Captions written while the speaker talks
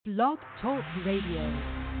Blog Talk Radio.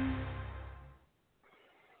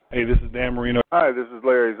 Hey, this is Dan Marino. Hi, this is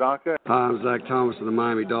Larry Zonka. Hi, I'm Zach Thomas of the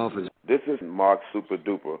Miami Dolphins. This is Mark Super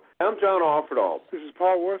Duper. I'm John Offerdahl. This is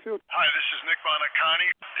Paul Warfield. Hi, this is Nick Bonacani.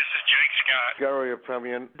 This is Jake Scott. Gary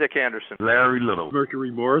Premian. Dick Anderson. Larry Little. Mercury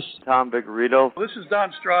Morris. Tom Vigorito. This is Don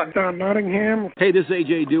Stroud. Don Nottingham. Hey, this is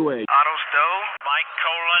AJ Dewey. Otto Stowe. Mike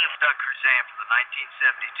Colon. Doug Cruzan from the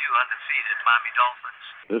 1972 undefeated Miami Dolphins.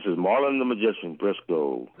 This is Marlon the Magician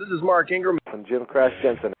Briscoe. This is Mark Ingram. And Jim Crash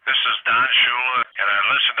Jensen. This is Don Shula, and I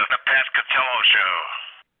listen to the Pat Catello Show.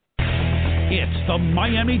 It's the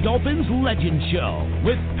Miami Dolphins Legend Show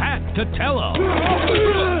with Pat Catello.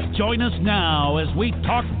 Join us now as we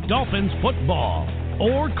talk Dolphins football,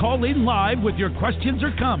 or call in live with your questions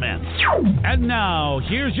or comments. And now,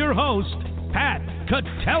 here's your host, Pat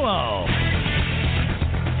Catello.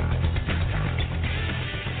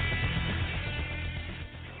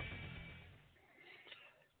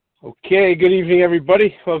 Okay, good evening,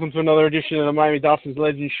 everybody. Welcome to another edition of the Miami Dolphins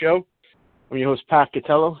Legend Show. I'm your host, Pat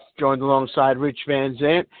Catello, joined alongside Rich Van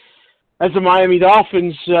Zant. As the Miami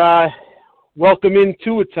Dolphins welcome in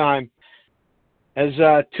Tua time, as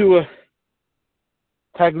Tua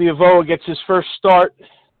Tagliavoa gets his first start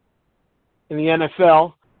in the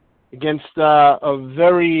NFL against a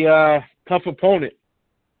very tough opponent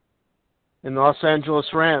in the Los Angeles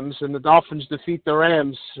Rams, and the Dolphins defeat the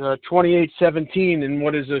Rams 28-17 in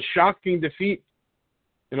what is a shocking defeat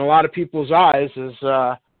in a lot of people's eyes. As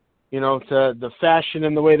to the fashion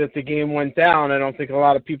and the way that the game went down, I don't think a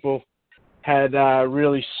lot of people had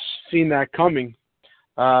really seen that coming.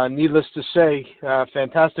 Needless to say,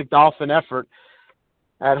 fantastic Dolphin effort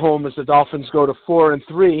at home as the Dolphins go to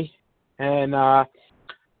 4-3 and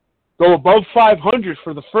go above 500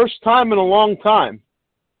 for the first time in a long time.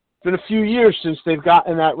 It's been a few years since they've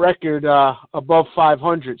gotten that record above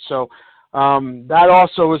 500, so that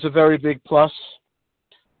also is a very big plus.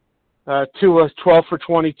 Tua 12 for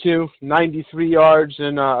 22, 93 yards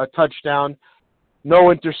and a touchdown,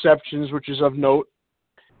 no interceptions, which is of note.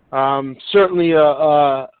 Certainly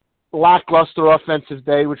a lackluster offensive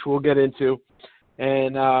day, which we'll get into,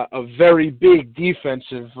 and a very big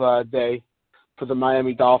defensive day for the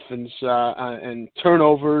Miami Dolphins, and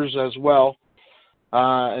turnovers as well.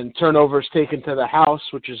 And turnovers taken to the house,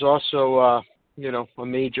 which is also, a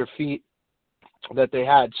major feat that they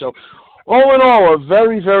had. So, all in all, a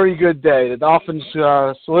very, very good day. The Dolphins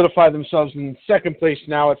solidify themselves in second place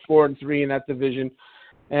now at 4-3 in that division.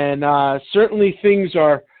 And certainly things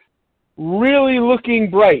are really looking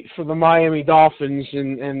bright for the Miami Dolphins.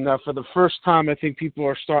 And for the first time, I think people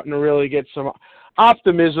are starting to really get some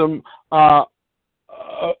optimism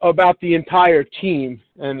about the entire team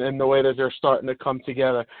and the way that they're starting to come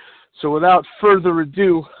together. So without further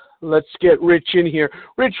ado, let's get Rich in here.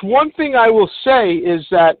 Rich, one thing I will say is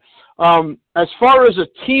that as far as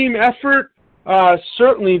a team effort,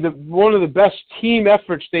 certainly one of the best team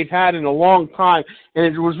efforts they've had in a long time, and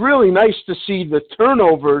it was really nice to see the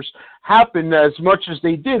turnovers happen as much as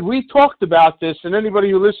they did. We talked about this, and anybody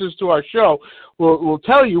who listens to our show will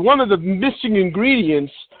tell you one of the missing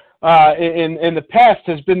ingredients in the past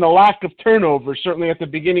has been the lack of turnovers, certainly at the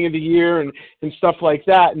beginning of the year and stuff like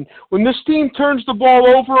that. And when this team turns the ball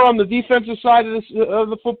over on the defensive side of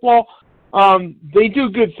the football, they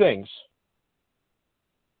do good things.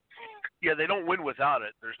 Yeah, they don't win without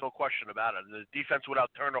it. There's no question about it. The defense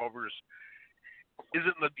without turnovers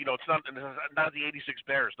isn't it's not the 86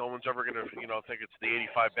 Bears. No one's ever going to, think it's the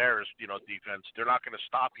 85 Bears, defense. They're not going to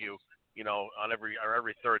stop you, on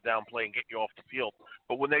every third down play and get you off the field.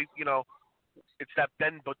 But when they, it's that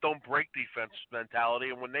bend but don't break defense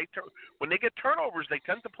mentality. And when they get turnovers, they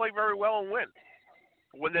tend to play very well and win.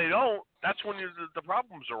 When they don't, that's when the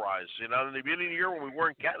problems arise. In the beginning of the year when we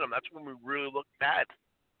weren't getting them, that's when we really looked bad.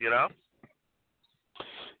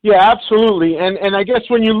 Yeah, absolutely. And I guess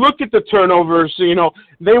when you look at the turnovers, they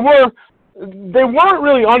weren't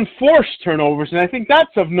really unforced turnovers, and I think that's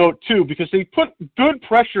of note too, because they put good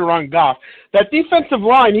pressure on Goff. That defensive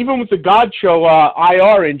line, even with the Godcho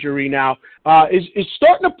IR injury now, is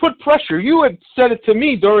starting to put pressure. You had said it to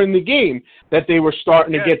me during the game that they were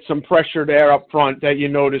starting to get some pressure there up front that you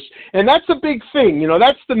noticed, and that's a big thing.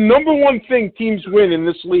 That's the number one thing teams win in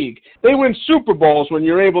this league. They win Super Bowls when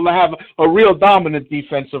you're able to have a real dominant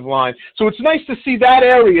defensive line. So it's nice to see that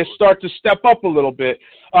area start to step up a little bit.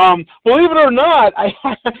 Believe it or not,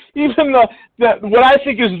 even what I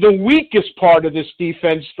think is the weakest part of this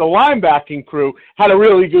defense, the linebacking crew, had a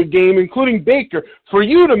really good game, including Baker. For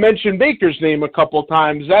you to mention Baker's name a couple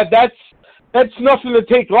times, that's nothing to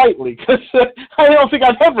take lightly, because I don't think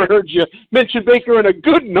I've ever heard you mention Baker in a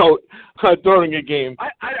good note during a game. I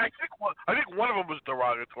think one of them was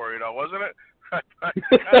derogatory, though, wasn't it? I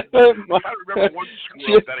remember one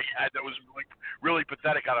screw up that he had that was like really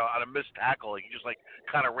pathetic on a missed tackle. He just like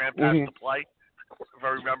kind of ran past the play, if I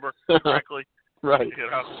remember correctly. Right. You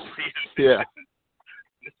know? Yeah.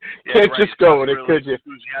 Yeah, Can't right. just go with it, Really could you?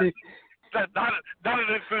 Not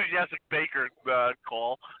an enthusiastic Baker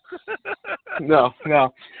call. No.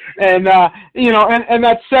 And and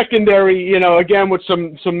that secondary, again with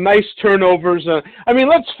some nice turnovers. I mean,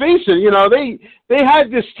 let's face it, they had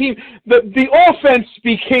this team. The offense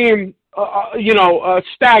became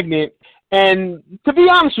stagnant. And to be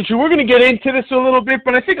honest with you, we're going to get into this a little bit,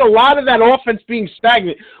 but I think a lot of that offense being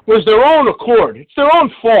stagnant was their own accord. It's their own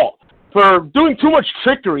fault for doing too much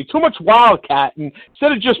trickery, too much wildcat, and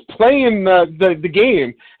instead of just playing the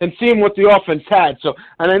game and seeing what the offense had. So,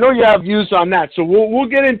 and I know you have views on that, so we'll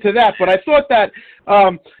get into that. But I thought that for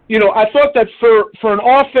an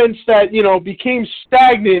offense that became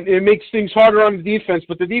stagnant, it makes things harder on the defense.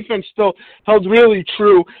 But the defense still held really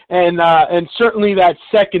true, and certainly that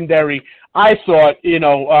secondary, I thought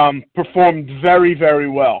performed very, very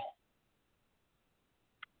well.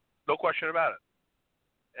 No question about it.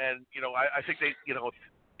 And, I think they,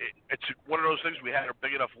 it's one of those things. We had a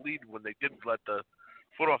big enough lead when they didn't let the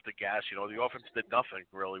foot off the gas. The offense did nothing,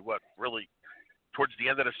 really. Really, towards the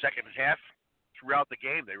end of the second half, throughout the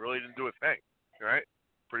game, they really didn't do a thing, right?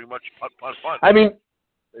 Pretty much punt. I mean,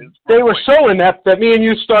 they were so inept that me and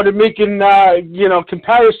you started making,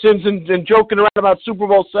 comparisons and joking around about Super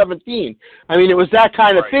Bowl 17. I mean, it was that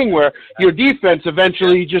kind of thing where your defense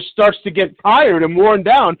eventually just starts to get tired and worn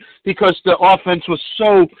down because the offense was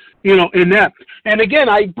so, inept. And again,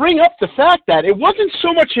 I bring up the fact that it wasn't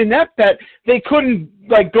so much inept that they couldn't,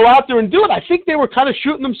 go out there and do it. I think they were kind of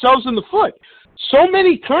shooting themselves in the foot so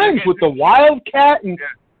many times with the wildcat and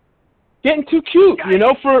getting too cute,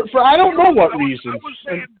 for I don't know what reason.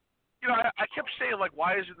 I kept saying,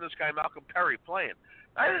 why isn't this guy Malcolm Perry playing?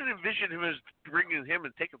 I didn't envision him as bringing him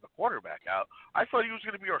and taking the quarterback out. I thought he was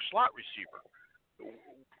going to be our slot receiver.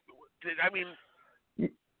 I mean,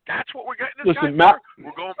 that's what we're getting this guy for?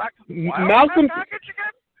 We're going back to the Wildcat package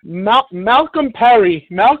again? Malcolm Perry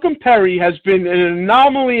has been an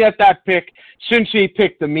anomaly at that pick since he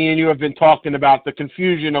picked him. Me and you have been talking about the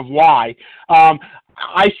confusion of why.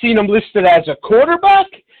 I seen him listed as a quarterback,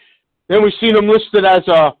 then we've seen him listed as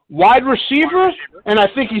a wide receiver, and I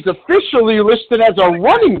think he's officially listed as a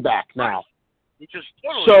running back now. Which is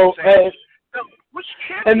totally insane. Was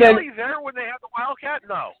Catello there when they had the Wildcat?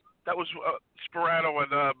 No. That was Sperano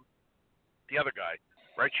and the other guy,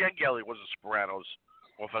 right? Catello was Sperano's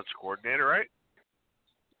offensive coordinator, right?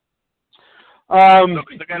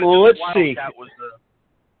 The guy let's see.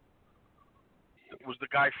 Was the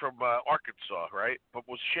guy from Arkansas, right? But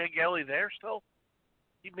was Catello there still?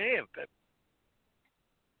 He may have been.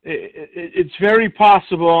 It's very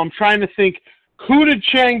possible. I'm trying to think. Who did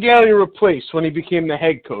Catello replace when he became the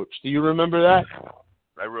head coach? Do you remember that?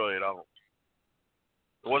 I really don't.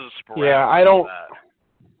 It wasn't Sperano. Yeah, I don't.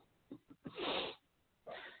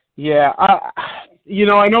 Yeah, I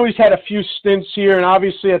know he's had a few stints here, and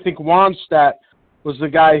obviously I think Wannstedt was the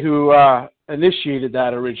guy who initiated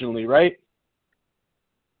that originally, right?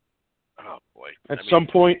 Oh boy! At some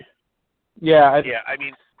point, yeah. I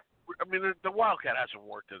mean, the Wildcat hasn't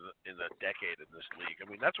worked in a decade in this league. I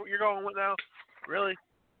mean, that's what you're going with now, really?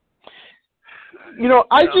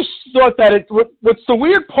 I just thought that what's the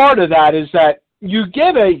weird part of that is that you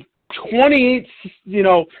get a 28.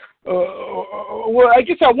 Well, I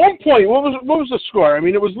guess at one point, what was the score? I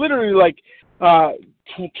mean, it was literally like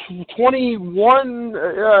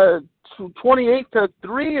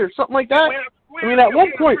 28-3 or something like that. I mean, at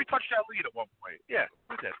one point, we touched that lead at one point. Yeah,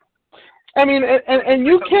 we did. I mean, and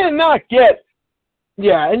you cannot get,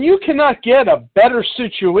 and you cannot get a better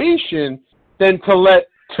situation than to let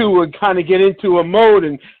Tua kind of get into a mode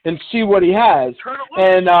and see what he has. Turn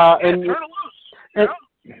it loose.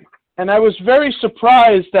 And I was very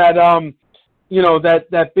surprised that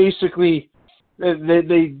that basically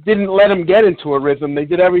they didn't let him get into a rhythm. They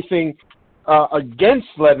did everything against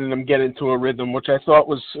letting him get into a rhythm, which I thought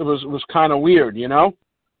was kind of weird, Yeah,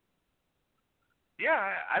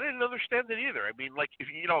 I didn't understand it either. I mean,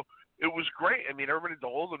 it was great. I mean, everybody,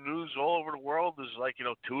 all the news all over the world is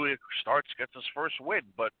Tua starts, gets his first win.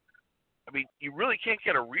 But, I mean, you really can't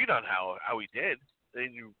get a read on how he did.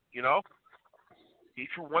 And he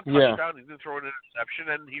threw one touchdown, he didn't throw an interception,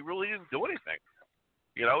 and he really didn't do anything.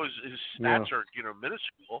 His stats are,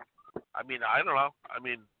 minuscule. I mean, I don't know. I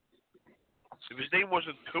mean, if his name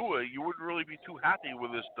wasn't Tua, you wouldn't really be too happy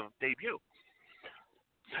with his debut.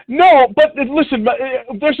 No, but listen,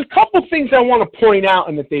 there's a couple things I want to point out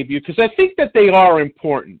in the debut because I think that they are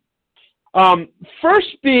important.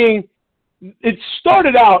 First being, it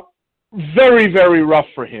started out very, very rough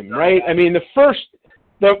for him, right? I mean, the first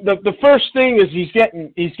thing is he's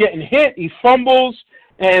getting hit, he fumbles,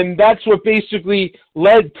 and that's what basically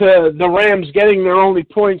led to the Rams getting their only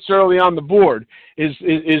points early on the board is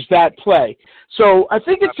that play. So I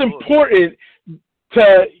think it's important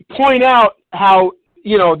to point out how,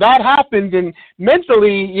 that happened, and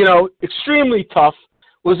mentally, extremely tough,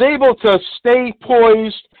 was able to stay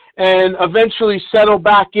poised and eventually settle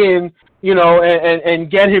back in,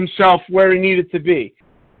 and get himself where he needed to be.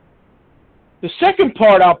 The second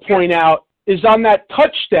part I'll point out is on that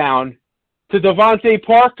touchdown to Devontae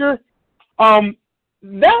Parker. That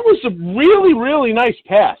was a really, really nice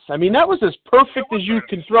pass. I mean, that was as perfect as you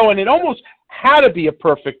can throw, and it almost had to be a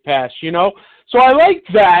perfect pass, So I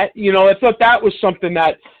liked that. I thought that was something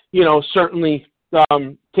that, certainly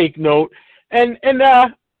take note. And then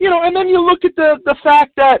you look at the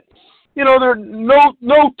fact that, there are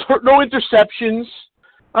no interceptions,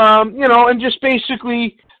 and just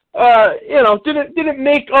basically, didn't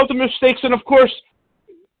make ultimate mistakes, and of course,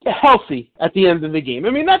 healthy at the end of the game. I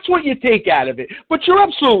mean, that's what you take out of it. But you're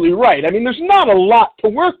absolutely right. I mean, there's not a lot to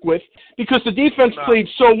work with because the defense played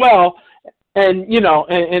so well, and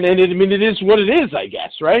it is what it is, I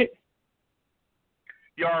guess, right?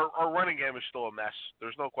 Yeah, our running game is still a mess.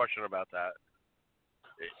 There's no question about that.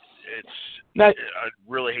 I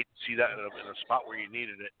really hate to see that in a spot where you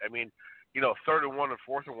needed it. I mean, 3rd and 1 and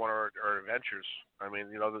 4th and 1 are adventures. I mean,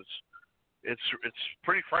 it's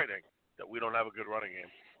pretty frightening that we don't have a good running game.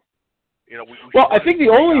 I think the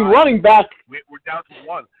only running back we're down to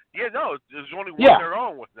one. Yeah, no, there's only one they're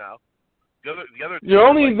going with now. The other you're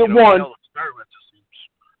only the one.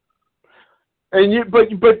 And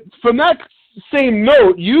but from that same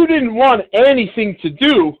note, you didn't want anything to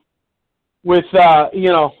do with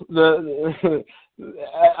the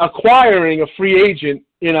acquiring a free agent,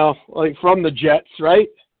 like from the Jets, right?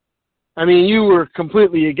 I mean, you were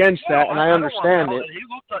completely against that, and I understand it.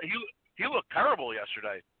 He looked terrible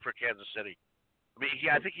yesterday for Kansas City. I mean,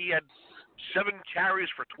 I think he had 7 carries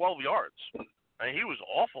for 12 yards. I mean, he was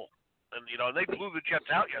awful. And, they blew the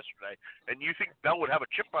Jets out yesterday. And you think Bell would have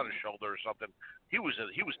a chip on his shoulder or something. He was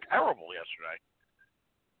terrible yesterday.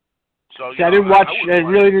 So I didn't watch. I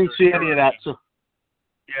really didn't see any of that. So.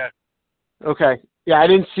 Yeah. Okay. Yeah, I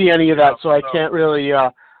didn't see any of that, so I can't really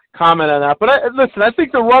comment on that. But listen, I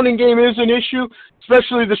think the running game is an issue,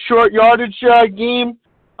 especially the short yardage game.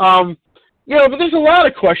 But there's a lot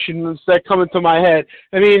of questions that come into my head.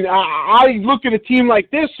 I mean, I look at a team like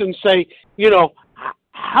this and say,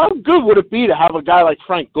 how good would it be to have a guy like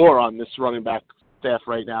Frank Gore on this running back staff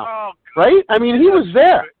right now? Right? I mean, he was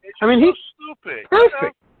there. I mean, he's stupid.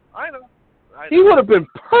 Perfect. I know. He would have been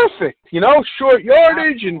perfect, short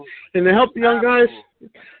yardage and to help the young guys.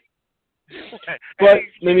 But,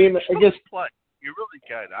 I mean, I guess. You really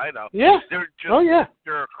can. I know. Yeah.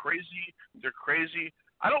 They're crazy. They're crazy.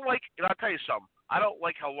 I don't like, I'll tell you something. I don't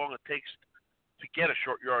like how long it takes to get a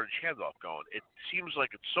short yardage handoff going. It seems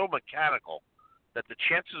like it's so mechanical that the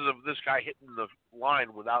chances of this guy hitting the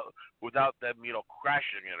line without them,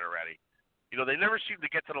 crashing it already. They never seem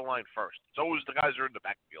to get to the line first. It's always the guys who are in the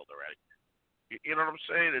backfield already. You know what I'm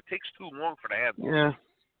saying? It takes too long for the handoff.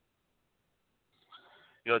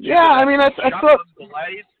 Yeah. I mean, I thought.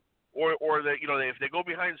 Delayed, or that if they go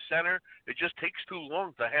behind center, it just takes too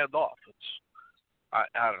long to hand off. It's I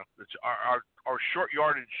don't know. It's our short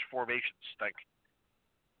yardage formations stink.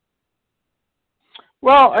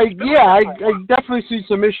 Well, I definitely see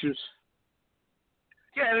some issues.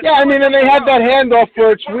 Yeah, I mean, and they had that handoff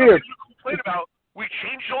where it's weird. Complain about we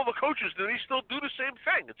changed all the coaches, and they still do the same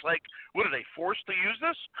thing. It's like, what are they forced to use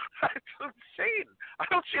this? It's insane. I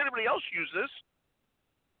don't see anybody else use this.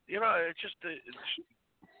 It just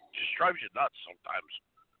drives you nuts sometimes.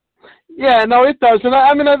 Yeah, no, it does. And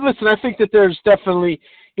I mean, listen, I think that there's definitely,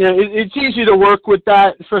 it's easy to work with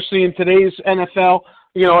that, especially in today's NFL.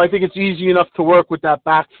 I think it's easy enough to work with that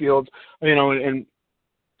backfield, and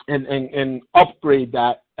upgrade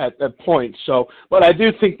that at that point. So, but I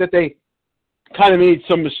do think that they kind of made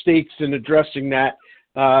some mistakes in addressing that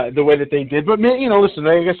the way that they did. But, listen,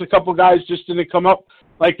 I guess a couple guys just didn't come up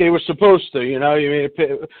like they were supposed to. You made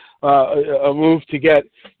a move to get,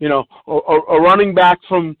 a running back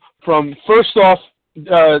from first off,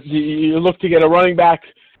 you look to get a running back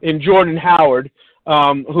in Jordan Howard,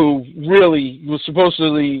 who really was supposed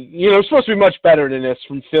to be much better than this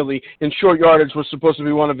from Philly, and short yardage was supposed to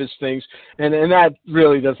be one of his things, and that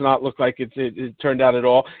really does not look like it turned out at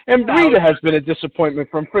all. And Breida has been a disappointment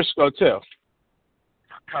from Frisco, too.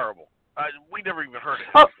 terrible. We never even heard of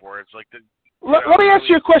him before. It's like let me ask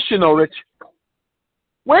you a question, though, Rich.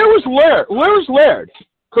 Where was Laird?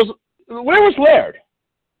 Because where was Laird?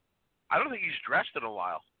 I don't think he's dressed in a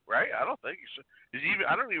while, right? I don't think he's even.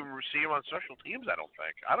 I don't even see him on special teams. I don't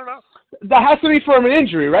think. I don't know. That has to be from an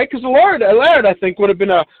injury, right? Because Laird, I think, would have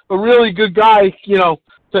been a really good guy, to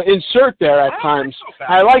insert there at times.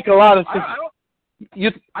 I like a lot of things.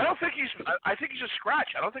 I don't think he's. I think he's a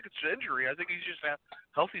scratch. I don't think it's an injury. I think he's just a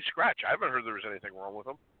healthy scratch. I haven't heard there was anything wrong with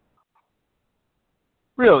him.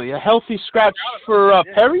 Really, a healthy scratch for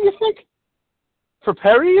Perry? You think? For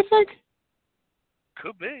Perry, you think?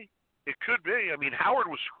 Could be. It could be. I mean, Howard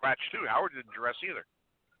was scratched too. Howard didn't dress either.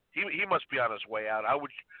 He must be on his way out.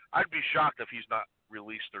 I'd be shocked if he's not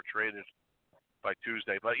released or traded by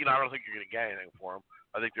Tuesday. But I don't think you're going to get anything for him.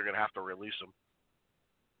 I think they're going to have to release him.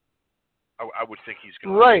 I would think he's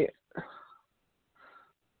going to. Right.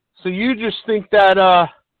 So you just think that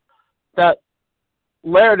that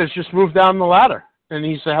Laird has just moved down the ladder and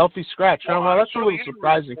he's a healthy scratch? Well, that's a little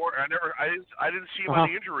surprising. I didn't see him on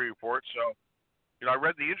the injury report, so I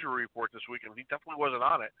read the injury report this week and he definitely wasn't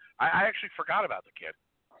on it. I actually forgot about the kid,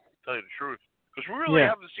 to tell you the truth, because we really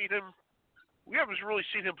haven't seen him. We haven't really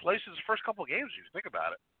seen him play since the first couple of games. If you think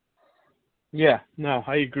about it. Yeah. No,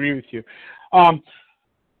 I agree with you.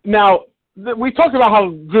 Now. We talked about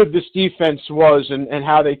how good this defense was and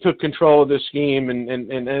how they took control of this game,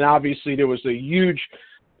 and obviously there was a huge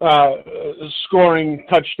scoring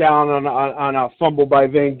touchdown on a fumble by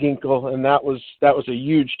Van Ginkel, and that was a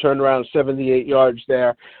huge turnaround, 78 yards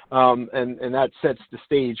there, and that sets the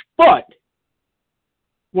stage. But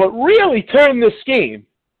what really turned this game,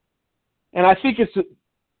 and I think it's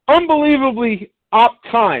unbelievably opt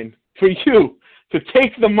time for you to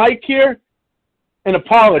take the mic here and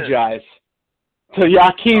apologize to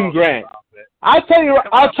Jakeem Grant. I'll tell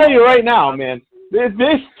you right now, man.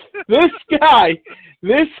 This guy,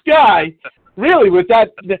 really with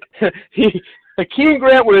that, Jakeem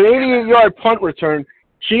Grant with an 88-yard punt return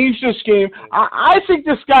changed this game. I think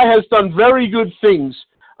this guy has done very good things.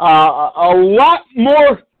 A lot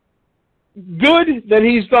more good than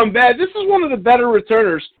he's done bad. This is one of the better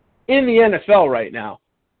returners in the NFL right now.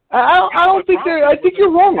 I think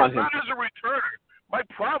you're wrong on him. Not as a returner. My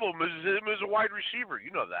problem is him as a wide receiver.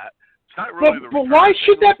 You know that. It's not really but why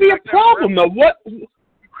should that be a problem, though? What does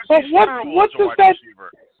that?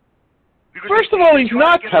 First of all, he's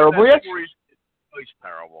not terrible. He's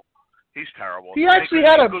terrible. He's terrible. He actually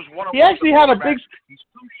had a big. He's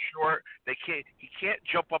too short. He can't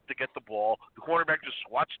jump up to get the ball. The quarterback just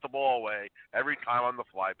swats the ball away every time on the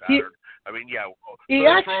fly pattern. He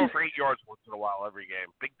actually throw for 8 yards once in a while every game.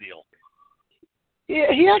 Big deal.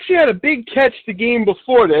 He actually had a big catch the game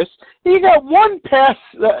before this. He got one pass,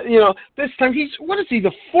 this time. What is he,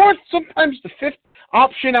 the fourth, sometimes the fifth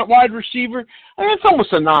option at wide receiver? I mean, it's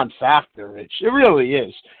almost a non-factor, Rich. It really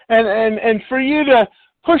is. And for you to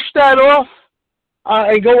push that off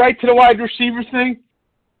and go right to the wide receiver thing,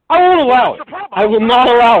 I won't allow it. I will not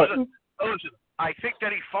allow it. Listen, I think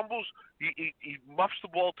that he fumbles. He muffs the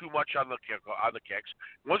ball too much on the kicks.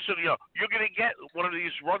 Once you're going to get one of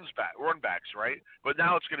these run backs, right? But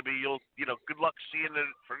now it's going to be good luck seeing it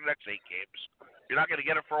for the next 8 games. You're not going to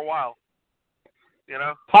get it for a while.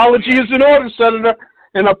 Apology is in order, Senator.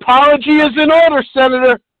 An apology is in order,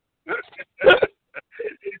 Senator.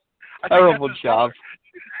 Terrible job.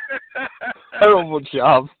 Terrible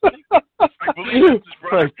job.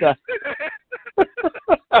 Right back.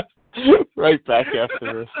 Right back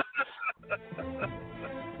after this.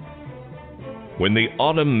 When the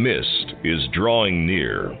autumn mist is drawing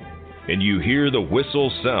near and you hear the whistle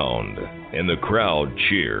sound and the crowd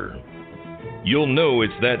cheer, you'll know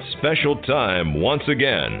it's that special time once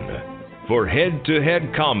again for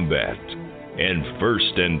head-to-head combat and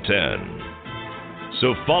 1st and 10.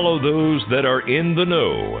 So follow those that are in the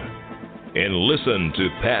know and listen to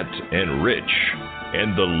Pat and Rich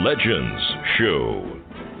and the Legends Show.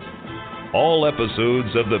 All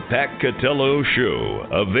episodes of the Pat Catello Show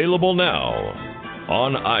available now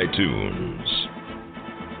on iTunes.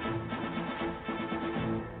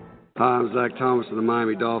 Hi, I'm Zach Thomas of the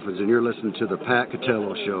Miami Dolphins, and you're listening to the Pat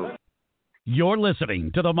Catello Show. You're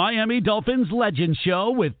listening to the Miami Dolphins Legend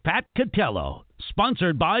Show with Pat Catello,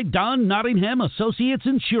 sponsored by Don Nottingham Associates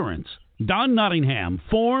Insurance. Don Nottingham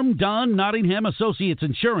formed Don Nottingham Associates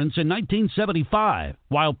Insurance in 1975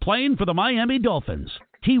 while playing for the Miami Dolphins.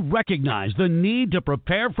 He recognized the need to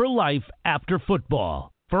prepare for life after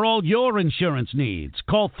football. For all your insurance needs,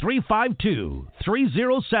 call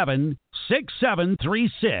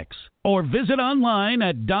 352-307-6736 or visit online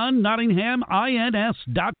at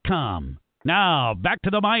donnottinghamins.com. Now, back to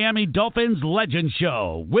the Miami Dolphins Legend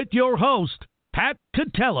Show with your host, Pat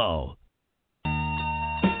Catello. I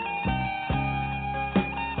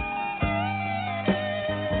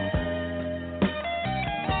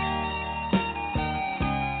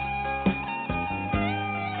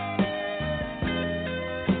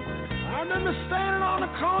remember standing on the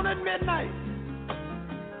corner at midnight,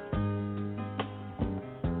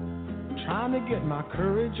 trying to get my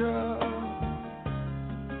courage up.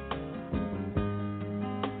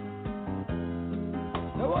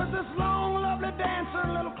 There was this long, lovely dancer in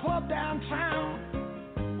a little club downtown.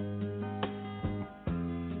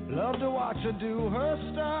 Loved to watch her do her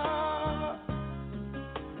stuff.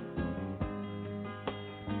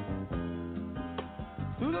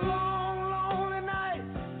 Through the long, lonely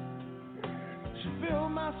nights, she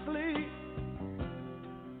filled my sleep.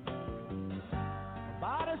 Her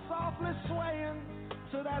body softly swaying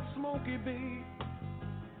to that smoky beat.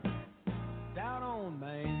 Down on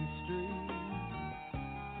Main Street.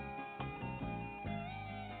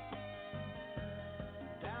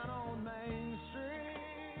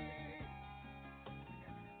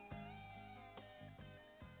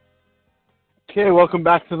 Okay, welcome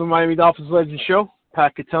back to the Miami Dolphins Legend Show.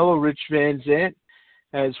 Pat Catello, Rich Van Zant,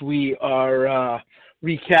 as we are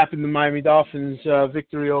recapping the Miami Dolphins'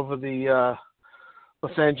 victory over the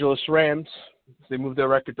Los Angeles Rams. They moved their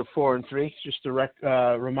record to 4-3. Just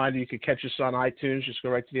a reminder, you can catch us on iTunes. Just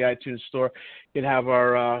go right to the iTunes store. You can have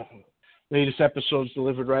our latest episodes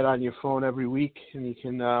delivered right on your phone every week, and you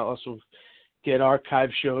can also get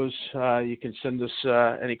archive shows. You can send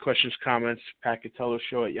us any questions, comments,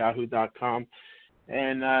 patcatelloshow@yahoo.com.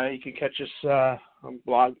 And you can catch us on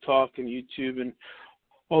Blog Talk and YouTube and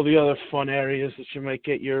all the other fun areas that you might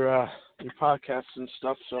get your podcasts and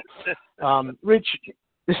stuff. So, Rich,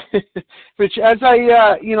 as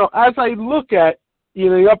I look at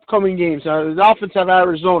the upcoming games, the Dolphins have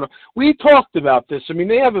Arizona. We talked about this. I mean,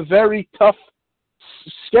 they have a very tough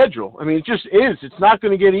schedule. I mean, it just is. It's not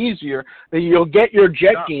going to get easier. You'll get your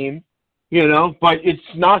jet game, but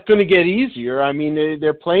it's not going to get easier. I mean,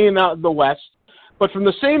 they're playing out in the West. But from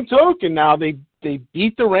the same token now, they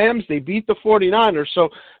beat the Rams, they beat the 49ers. So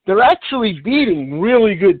they're actually beating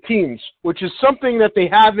really good teams, which is something that they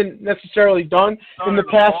haven't necessarily done in the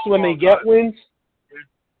past when they get wins.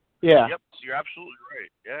 Yeah. Yep, you're absolutely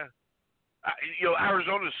right. Yeah.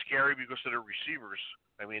 Arizona's scary because of their receivers.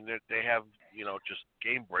 I mean, they have, just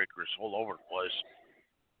game breakers all over the place.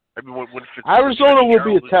 I mean, when Arizona will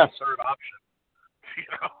be a test. Third option.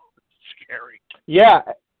 It's scary. Yeah,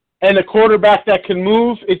 and a quarterback that can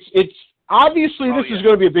move. It's obviously this is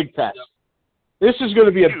going to be a big test. Yep. This is going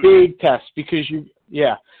to be a big test because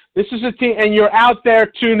this is a team, and you're out there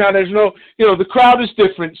too. Now there's no, the crowd is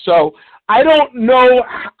different, so I don't know.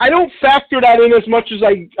 I don't factor that in as much as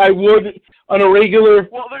I would on a regular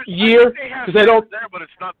year because I don't. There, but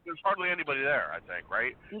it's not. There's hardly anybody there. I think,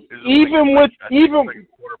 right? Even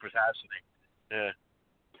quarter capacity. Yeah.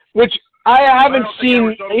 Which I haven't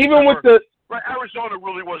seen. Even with the. Right, Arizona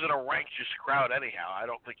really wasn't a ranked crowd anyhow. I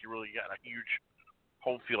don't think you really got a huge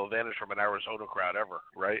home field advantage from an Arizona crowd ever,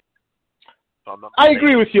 right? So I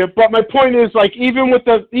agree with you, but my point is, like, even with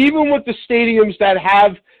the stadiums that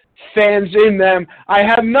have fans in them, I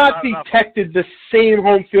have not detected the same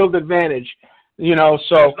home field advantage.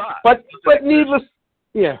 So but needless,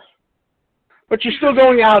 but you're still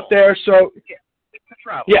going out there, so it's a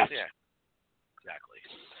travel. Yes. Yeah.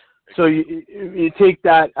 So you take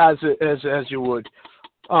that as you would.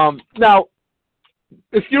 Now,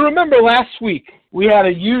 if you remember last week, we had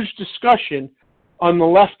a huge discussion on the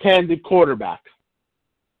left-handed quarterback.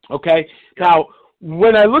 Okay? Now,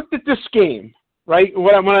 when I looked at this game, right,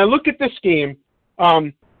 when I look at this game,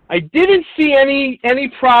 I didn't see any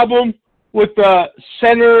problem with the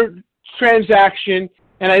center transaction,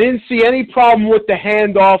 and I didn't see any problem with the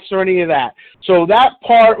handoffs or any of that. So that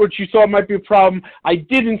part, which you thought might be a problem, I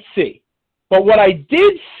didn't see. But what I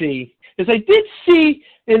did see is I did see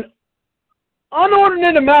an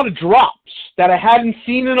inordinate amount of drops that I hadn't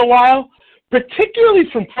seen in a while, particularly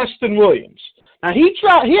from Preston Williams. Now he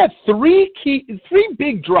had three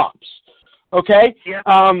big drops. Okay, yeah.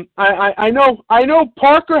 I know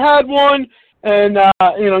Parker had one, and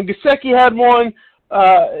Gesicki had one.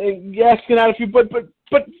 Asking out a few, but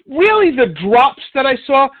really the drops that I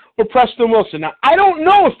saw were Preston Wilson. Now I don't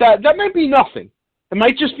know if that might be nothing. It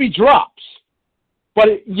might just be drops. But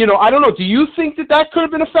I don't know. Do you think that could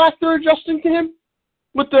have been a factor adjusting to him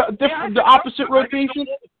with the opposite rotation?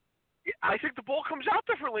 I think the ball comes out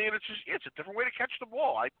differently, and it's a different way to catch the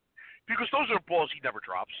ball. Because those are balls he never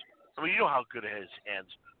drops. I mean, you know how good his hands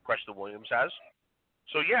Preston Williams has.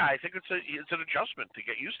 So yeah, I think it's an adjustment to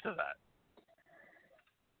get used to that.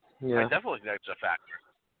 Yeah. I definitely think that's a factor.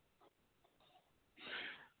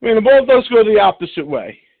 I mean, the ball does go the opposite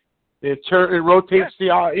way. It rotates the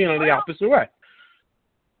opposite way.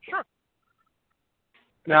 Sure.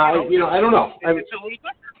 Now, I don't know. It's a little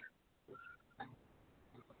different.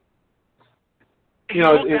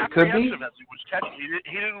 It could be. As he was catching.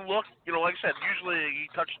 He didn't look. Like I said, usually he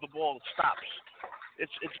touches the ball, it stops.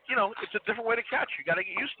 It's a different way to catch. You got to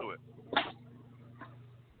get used to it.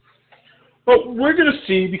 But we're going to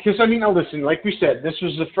see because now listen, like we said, this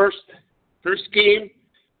was the first game,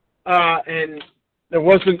 and there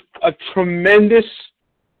wasn't a tremendous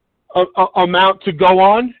amount to go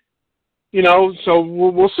on, So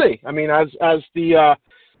we'll see. I mean, as the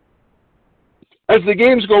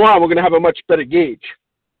games go on, we're going to have a much better gauge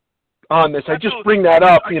on this. Absolutely. I just bring that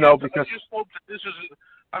up, because I just hope that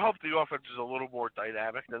I hope the offense is a little more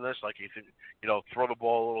dynamic than this. Like you think, throw the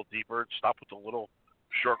ball a little deeper, stop with the little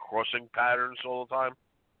short crossing patterns all the time.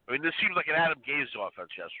 I mean, this seems like an Adam Gase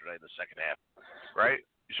offense yesterday in the second half, right?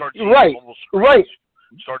 You started seeing almost right.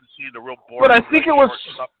 You started seeing the real board. But I think it was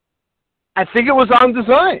on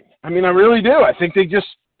design. I really do. I think they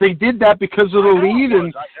did that because of the lead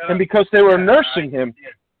and because they were nursing him.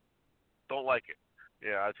 Yeah. Don't like it.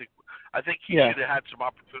 Yeah, I think he should have had some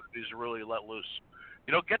opportunities to really let loose.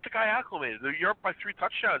 Get the guy acclimated. You're up by 3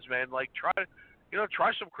 touchdowns, man. Like try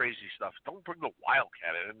some crazy stuff. Don't bring the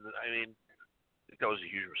wildcat in. I think that was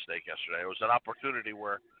a huge mistake yesterday. It was an opportunity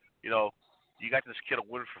where, you got this kid a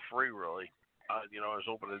win for free, really.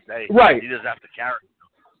 His opening day. Right. He doesn't have to carry.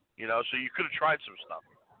 So you could have tried some stuff.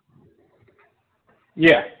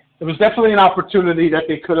 Yeah, it was definitely an opportunity that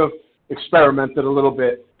they could have experimented a little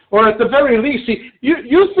bit, or at the very least,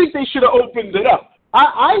 you think they should have opened it up.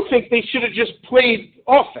 I think they should have just played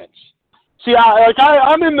offense. See,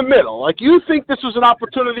 I'm in the middle. Like, you think this was an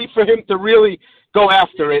opportunity for him to really go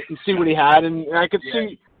after it and see what he had, and I could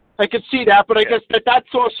see that, but I guess that's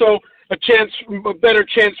also a better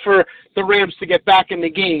chance for the Rams to get back in the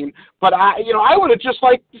game. But I would have just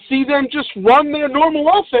liked to see them just run their normal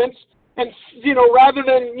offense, and rather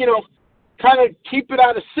than kind of keep it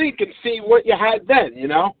out of sync and see what you had then,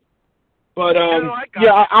 But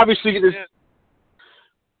obviously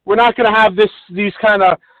we're not going to have these kind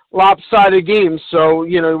of lopsided games, so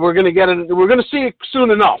we're going to get it. We're going to see it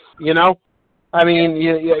soon enough, I mean,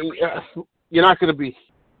 you're not going to be.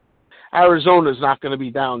 Arizona's not going to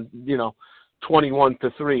be down,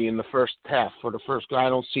 21-3 in the first half for the first. I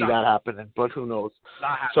don't see that happening, but who knows?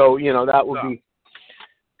 So that would be.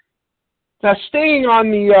 Now, staying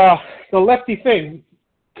on the lefty thing,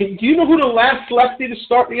 do you know who the last lefty to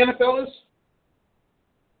start the NFL is?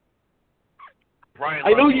 Brian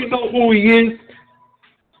I know you know who he is.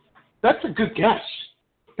 That's a good guess.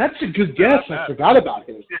 I forgot about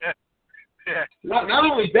him. Yeah. Not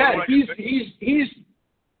only that, he's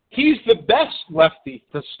the best lefty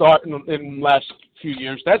to start in the last few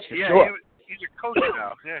years. That's for sure. He's a coach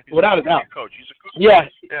now. Yeah, without a doubt. Coach. He's a coach. Yeah,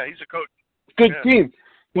 he's a coach. Good team.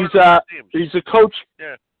 He's a coach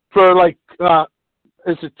for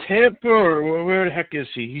is it Tampa or where the heck is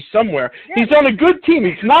he? He's somewhere. Yeah. He's on a good team.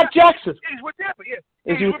 He's not Jackson. He's with Tampa. Yeah.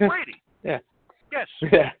 Is he with Brady? Yeah. Yes.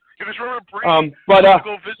 Yeah. You just remember Brady? But to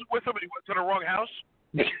go visit with him and he went to the wrong house.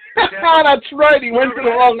 That's right. He went to the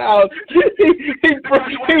wrong house.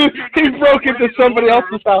 he broke into somebody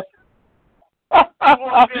else's house. Can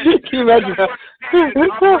you imagine that?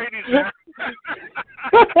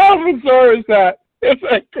 How bizarre is that? Isn't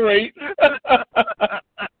that great?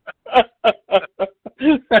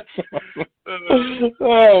 That's awesome.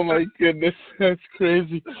 Oh my goodness, that's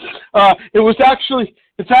crazy.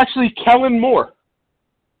 It's actually Kellen Moore.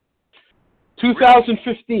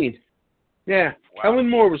 2015. Yeah, wow. Kellen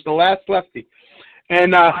Moore was the last lefty,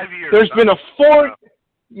 and there's been a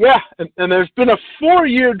there's been a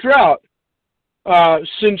 4-year drought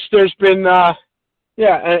since there's been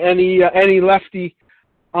any lefty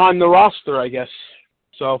on the roster, I guess.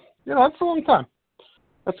 So that's a long time.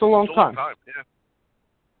 That's a long time.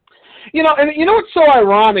 Yeah. And what's so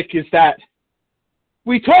ironic is that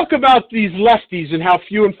we talk about these lefties and how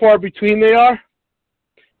few and far between they are,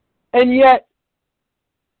 and yet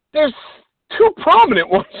there's 2 prominent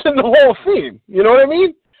ones in the Hall of Fame. You know what I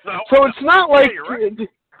mean? So it's not like you're right.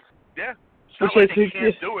 Yeah, it's not like they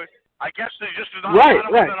can't do it. I guess they just not right.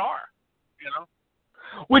 that are.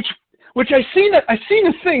 Which I seen a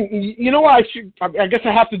thing. You know what? I guess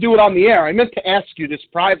I have to do it on the air. I meant to ask you this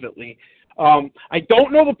privately. I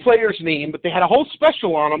don't know the player's name, but they had a whole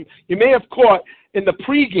special on him. You may have caught in the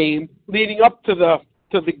pregame leading up to the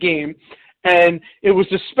game, and it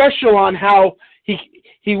was a special on how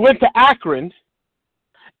he went to Akron,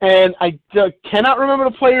 and I cannot remember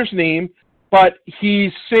the player's name, but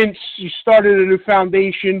he's since he started a new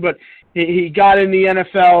foundation, but he got in the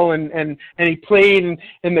NFL and he played,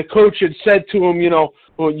 and the coach had said to him,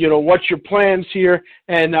 what's your plans here?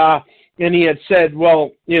 And he had said,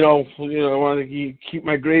 well, I want to keep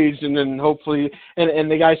my grades, and then hopefully,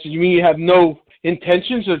 and the guy said, you mean you have no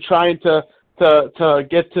intentions of trying to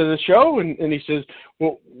get to the show? And he says,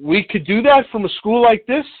 well, we could do that from a school like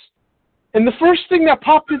this. And the first thing that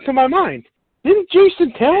popped into my mind, didn't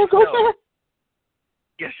Jason Taylor go there?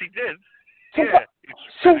 Yes, he did.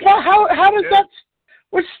 So how does that?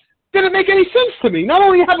 Which didn't make any sense to me. Not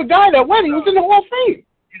only have a guy that went, he was in the Hall of Fame.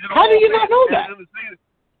 How do you not know that?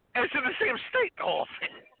 It's in the same state, the Hall of Fame.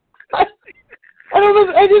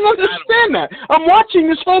 I didn't understand that. I'm watching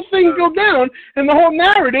this whole thing go down and the whole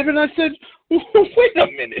narrative, and I said, wait a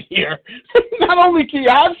minute here. Not only can you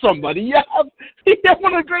have somebody, you have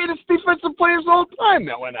one of the greatest defensive players of all time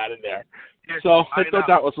that went out of there. Yes, So I thought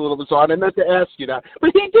that was a little bizarre. I meant to ask you that.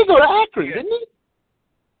 But he did go to Akron, didn't he?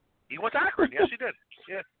 He went to Akron. Yes, he did.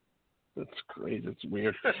 Yeah. That's crazy. It's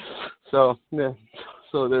weird. So, yeah.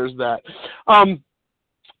 So there's that.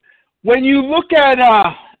 When you look at,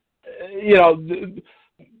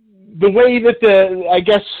 the way that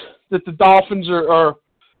the Dolphins are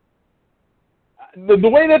the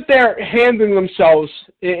way that they're handling themselves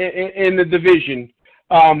in the division,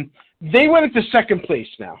 they went into second place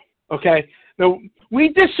now. Okay. Now we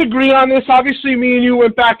disagree on this. Obviously, me and you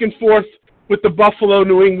went back and forth with the Buffalo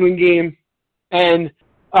New England game, and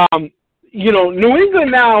New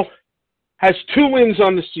England now has 2 wins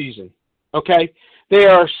on the season. Okay, they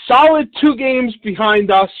are solid 2 games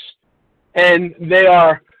behind us, and they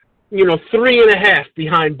are 3.5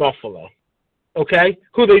 behind Buffalo. Okay,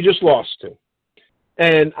 who they just lost to.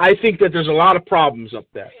 And I think that there's a lot of problems up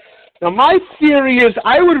there. Now, my theory is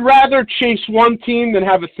I would rather chase one team than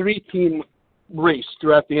have a 3-team race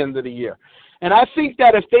throughout the end of the year. And I think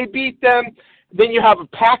that if they beat them, then you have a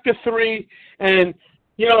pack of 3, and,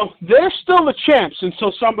 they're still the champs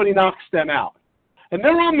until somebody knocks them out. And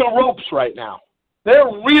they're on the ropes right now. They're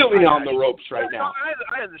really on the ropes right now.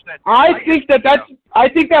 I understand. I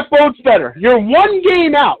think that bodes better. You're 1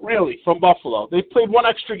 game out, really, from Buffalo. They've played 1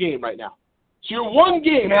 extra game right now. So you're 1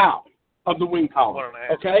 game out of the win column,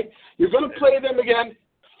 okay? You're going to play them again.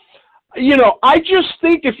 I just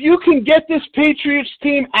think if you can get this Patriots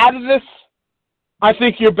team out of this, I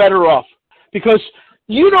think you're better off. Because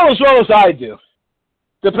you know as well as I do,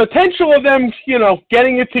 the potential of them,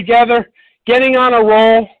 getting it together, getting on a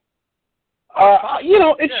roll,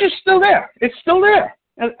 it's just still there. It's still there.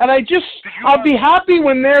 And I'll be happy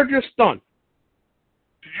when they're just done.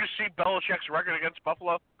 Did you see Belichick's record against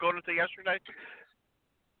Buffalo going into yesterday?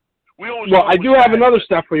 I do have another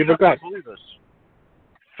stuff for you, but go ahead.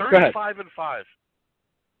 35-5.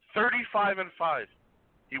 35-5.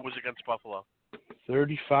 He was against Buffalo.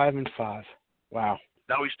 35-5. Wow.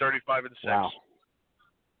 Now he's 35-6. Wow.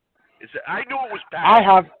 I knew it was bad.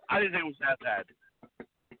 I didn't think it was that bad.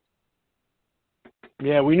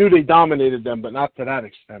 Yeah, we knew they dominated them, but not to that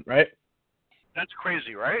extent, right? That's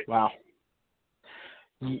crazy, right? Wow.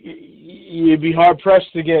 You'd be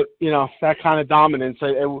hard-pressed to get, that kind of dominance.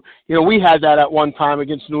 We had that at one time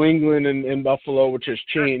against New England and Buffalo, which has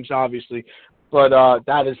changed, obviously. But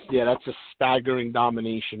that's a staggering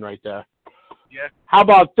domination right there. Yeah. How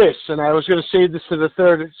about this? And I was going to save this for the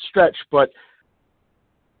third stretch, but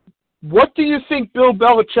what do you think Bill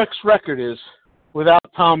Belichick's record is without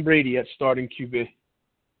Tom Brady at starting QB?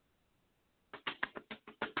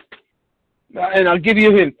 And I'll give you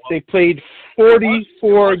a hint. They played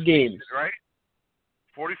 44 games. Right?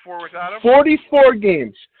 44 without him? 44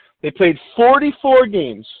 games. They played 44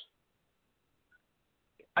 games.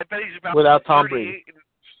 I bet he's about without Tom Brady.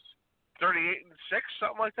 38-6,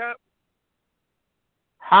 something like that.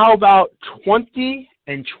 How about 20-24?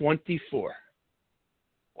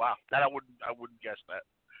 Wow, that I wouldn't guess that,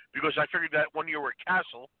 because I figured that 1 year with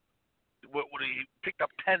Castle, what he picked up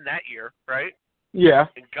 10 that year, right? Yeah.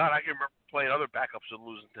 And God, I can remember playing other backups and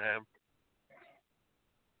losing to him.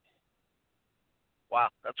 Wow,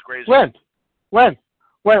 that's crazy. When?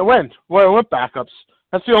 What backups?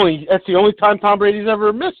 That's the only time Tom Brady's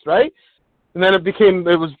ever missed, right? And then it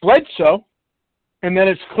was Bledsoe, and then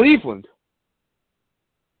it's Cleveland.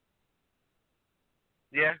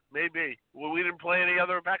 Yeah, maybe. Well, we didn't play any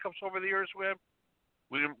other backups over the years with him.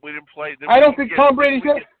 We didn't play. I don't think Tom Brady's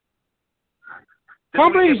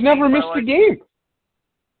Tom Brady's never missed a game.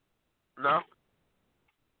 No.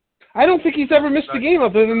 I don't think he's ever missed a game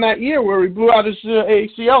other than that year where he blew out his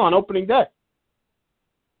ACL on opening day.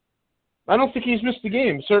 I don't think he's missed a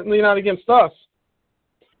game. Certainly not against us.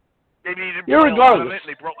 Maybe he didn't play a lot of it, and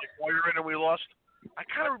they brought Boyer in and we lost. I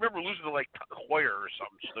kind of remember losing to, like, Hoyer or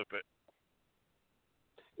something stupid.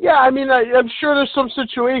 Yeah, I mean, I'm sure there's some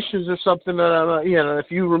situations or something that, if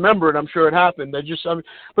you remember it, I'm sure it happened.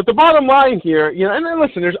 But the bottom line here, and then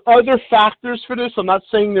listen, there's other factors for this. I'm not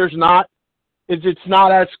saying there's not. It's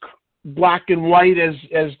not as black and white as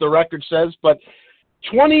the record says, but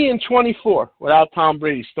 20-24 without Tom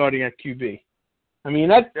Brady starting at QB. I mean,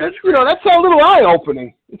 that's a little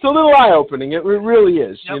eye-opening. It's a little eye-opening. It really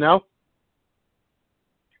is,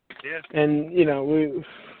 Yeah. And,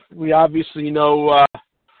 we obviously know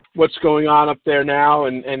what's going on up there now,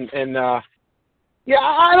 and I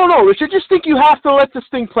don't know, Rich. I just think you have to let this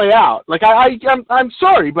thing play out. Like, I'm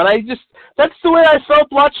sorry, but that's the way I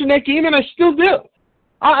felt watching that game, and I still do.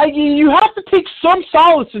 You have to take some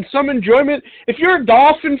solace and some enjoyment. If you're a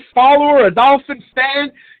Dolphin follower, a Dolphin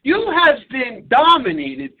fan, you have been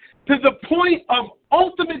dominated to the point of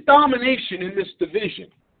ultimate domination in this division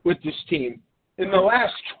with this team in the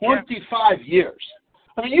last 25 years.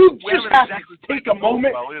 I mean, you just have to take a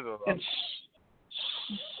moment and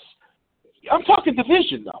I'm talking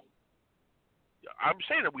division, though. I'm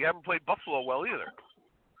saying that we haven't played Buffalo well either.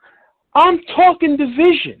 I'm talking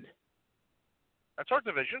division. That's our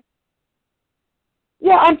division.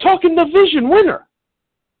 Yeah, I'm talking division winner.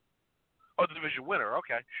 Oh, the division winner.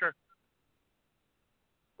 Okay, sure.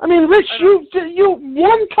 I mean, Rich, you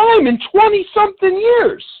one time in 20-something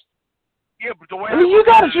years. Yeah, but the way you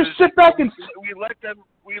got to just sit back and we let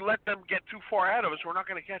them get too far ahead of us. We're not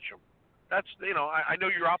going to catch them. That's I know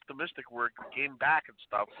you're optimistic. We're game back and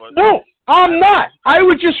stuff, but no, I'm not. I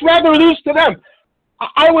would just rather lose to them.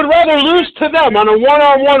 I would rather lose to them on a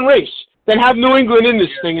one-on-one race than have New England in this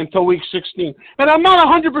thing until week 16. And I'm not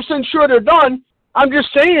 100% sure they're done. I'm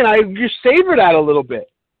just saying I just savor that a little bit.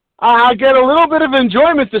 I get a little bit of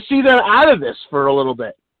enjoyment to see them out of this for a little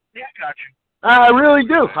bit. Yeah, got you. I really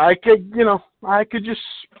do. I could just.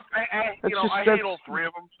 I hate all three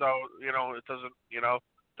of them, so it doesn't.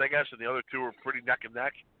 I guess and the other two are pretty neck and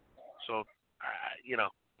neck. So,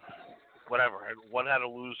 whatever. One had to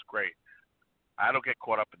lose, great. I don't get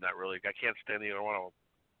caught up in that really. I can't stand either one of them.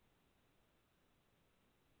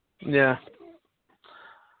 Yeah,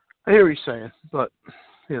 I hear what you're saying, but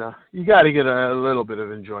you got to get a little bit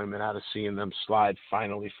of enjoyment out of seeing them slide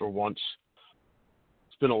finally for once.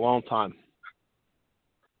 It's been a long time.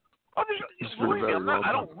 Oh, I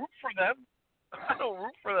don't root for them. I don't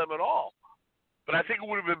root for them at all. But I think it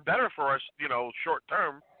would have been better for us, short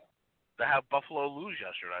term, to have Buffalo lose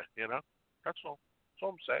yesterday. That's all. That's all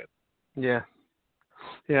I'm saying. Yeah.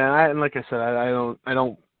 And like I said, I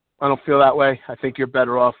don't feel that way. I think you're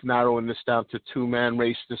better off narrowing this down to two-man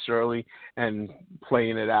race this early and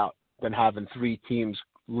playing it out than having three teams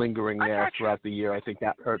lingering there throughout the year. I think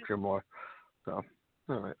that hurts you more. So,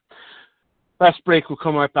 all right. Last break. We'll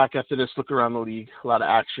come right back after this. Look around the league. A lot of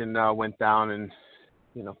action went down, and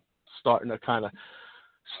starting to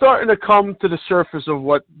come to the surface of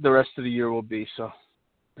what the rest of the year will be. So,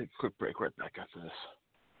 take a quick break. Right back after this.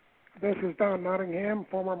 This is Don Nottingham,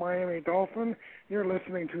 former Miami Dolphin. You're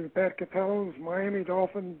listening to Pat Catello's Miami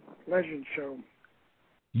Dolphin Legend Show.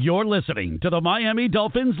 You're listening to the Miami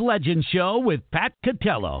Dolphins Legend Show with Pat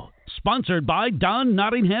Catello, sponsored by Don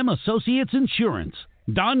Nottingham Associates Insurance.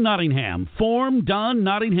 Don Nottingham formed Don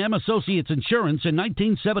Nottingham Associates Insurance in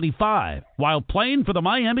 1975 while playing for the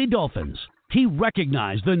Miami Dolphins. He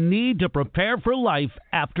recognized the need to prepare for life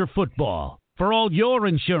after football. For all your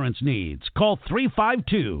insurance needs, call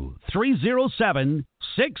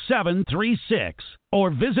 352-307-6736 or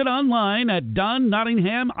visit online at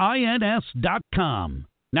donnottinghamins.com.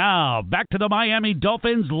 Now, back to the Miami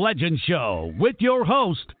Dolphins Legend Show with your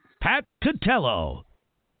host, Pat Catello.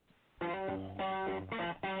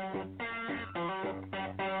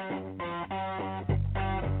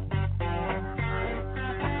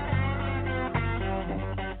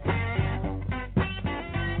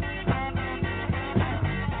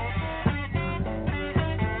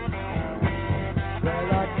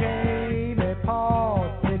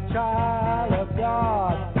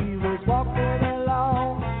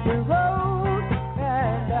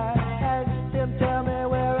 Tell me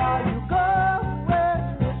where are you going?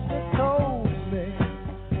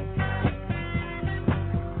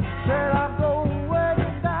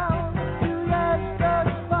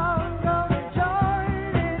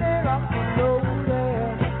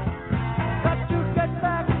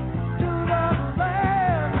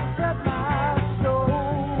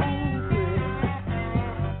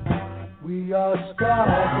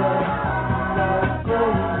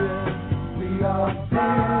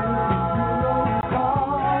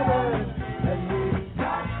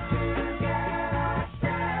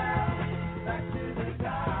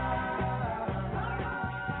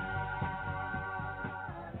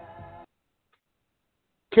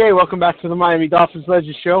 Okay, welcome back to the Miami Dolphins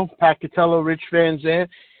Legends Show. Pat Catello, Rich Van Zandt.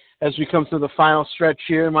 As we come to the final stretch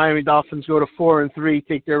here, Miami Dolphins go to 4-3,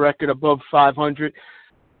 take their record above 500,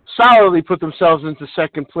 solidly put themselves into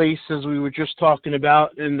second place, as we were just talking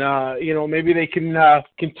about. And, maybe they can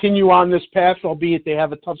continue on this path, albeit they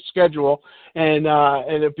have a tough schedule. And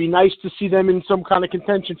it'd be nice to see them in some kind of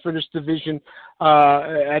contention for this division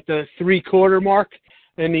at the three-quarter mark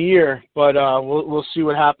in the year, but we'll see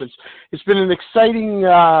what happens. It's been an exciting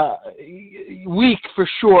week for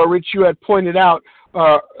sure. Rich, you had pointed out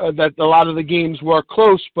that a lot of the games were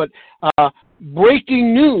close, but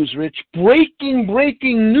breaking news, Rich, breaking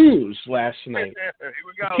news last night.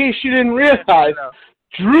 In case you didn't realize,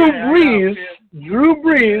 Drew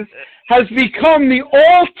Brees has become the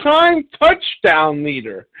all-time touchdown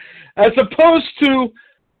leader, as opposed to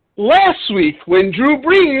last week, when Drew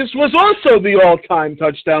Brees was also the all-time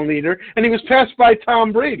touchdown leader, and he was passed by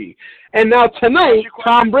Tom Brady. And now tonight,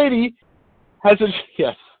 Tom Brady has a...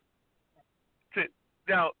 Yes.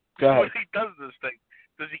 Now, when he does this thing,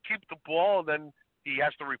 does he keep the ball and then he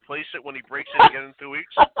has to replace it when he breaks it again in 2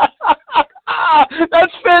 weeks?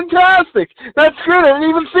 That's fantastic. That's good. I didn't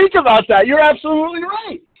even think about that. You're absolutely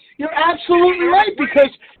right. You're absolutely right,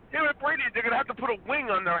 because... Him and Brady, they're going to have to put a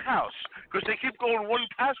wing on their house because they keep going one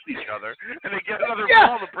past each other, and they get another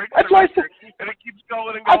ball to break the record, and it keeps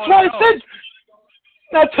going and going. That's why I said.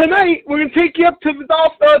 Now tonight we're going to take you up to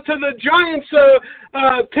the Giants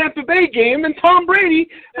Tampa Bay game, and Tom Brady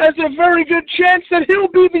has a very good chance that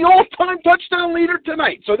he'll be the all-time touchdown leader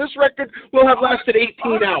tonight. So this record will have lasted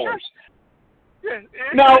 18 hours.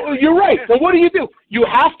 Now you're right. So what do? You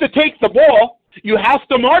have to take the ball. You have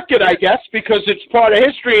to mark it, I guess, because it's part of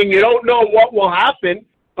history and you don't know what will happen.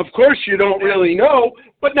 Of course, you don't really know.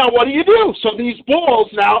 But now what do? So these balls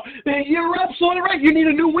now, you're absolutely right. You need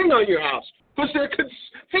a new wing on your house because there could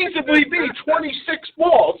feasibly be 26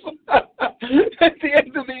 balls at the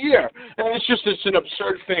end of the year. And it's an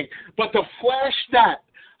absurd thing. But to flash that,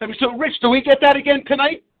 so Rich, do we get that again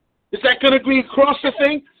tonight? Is that going to be across the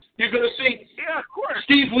thing? You're going to see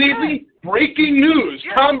Steve Levy, breaking news.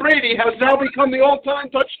 Yeah. Tom Brady has now become the all-time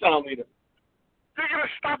touchdown leader. They're going to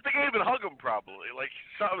stop the game and hug him probably.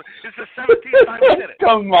 It's the 17th time he did it.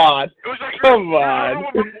 Come on. It was like, Come on.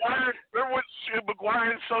 Remember when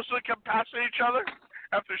McGuire and Sosa kept passing each other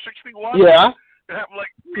after 61? Yeah.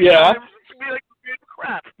 Yeah. It be like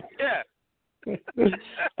crap. Yeah.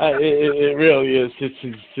 It really is.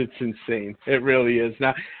 It's insane. It really is.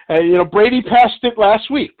 Now, Brady passed it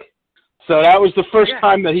last week, so that was the first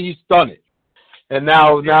time that he's done it. And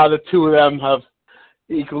now the two of them have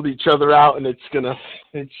equaled each other out, and it's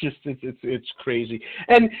crazy.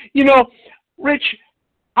 And Rich,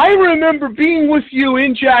 I remember being with you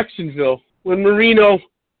in Jacksonville when Marino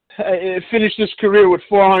finished his career with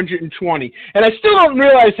 420, and I still don't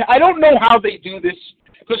realize. I don't know how they do this.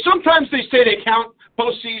 Because sometimes they say they count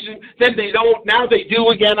postseason, then they don't. Now they do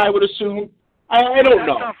again, I would assume. I don't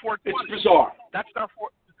know. It's bizarre. That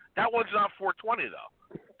one's not 420 though.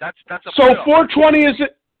 That's a so 420 is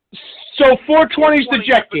it? So 420 is the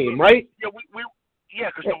Jet game, right?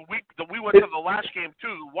 Yeah, because the week that we went to the last game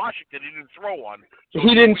too, Washington, he didn't throw one. So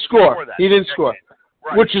he didn't score. He didn't score.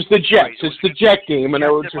 Right. Which is the Jets. It's the Jet game, and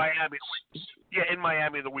in Miami. Yeah, in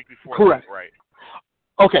Miami the week before. Correct. That, right.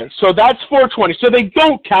 Okay, so that's 420. So they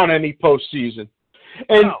don't count any postseason.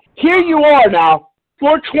 And here you are now,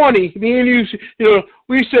 420. Me and you,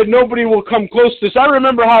 we said nobody will come close to this. I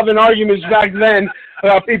remember having arguments back then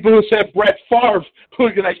about people who said Brett Favre.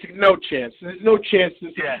 I said, no chance. There's no chance.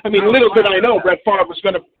 Little did I know Brett Favre was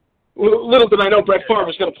going to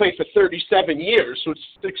play for 37 years, so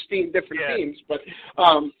it's 16 different teams. But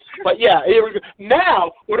yeah, here we go.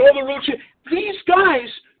 Now, with all the rules, these guys,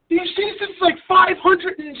 these seasons like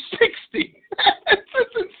 560.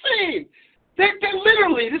 It's insane. They're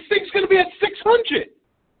literally, this thing's going to be at 600.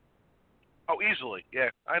 Oh, easily. Yeah,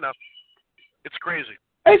 I know. It's crazy.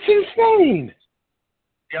 It's insane.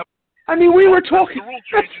 Yep. We were talking.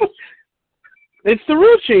 It's the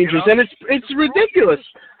rule changes, and it's ridiculous.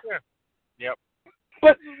 Yeah. Yep.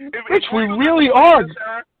 But Rich, we really are.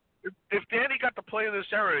 If Danny got to play in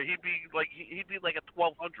this era, he'd be like at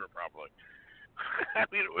 1,200 probably.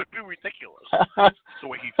 It would be ridiculous the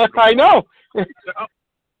way he threw. I know.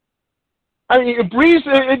 Breeze.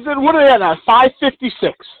 What are they at now?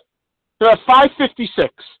 556. They're at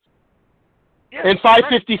 556 and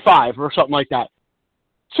 555 or something like that.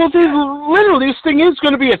 So literally, this thing is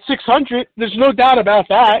going to be at 600. There's no doubt about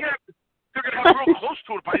that. They're going to have real close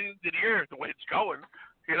to it by the end of the year, the way it's going.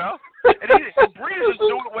 And Breeze is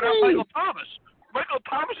doing it without Michael Thomas. Michael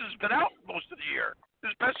Thomas has been out most of the year.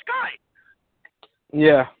 His best guy.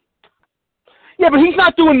 Yeah. Yeah, but he's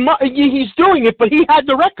not doing he's doing it, but he had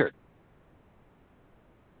the record.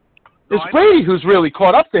 It's Brady who's really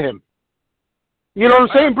caught up to him. You know what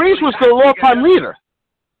I'm saying? Breeze was the all-time leader.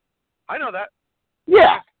 I know that.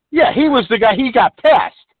 Yeah, he was the guy. He got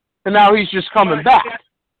passed, and now he's just coming back.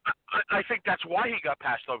 I think that's why he got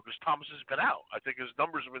passed, though, because Thomas has been out. I think his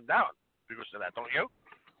numbers have been down because of that, don't you?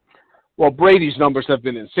 Well, Brady's numbers have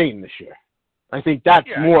been insane this year. I think that's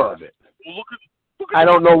more of it. Well, look at I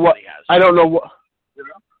don't know what. he has. I don't know what. You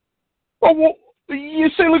know? Well, you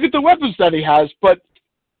say look at the weapons that he has, but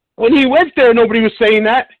when he went there, nobody was saying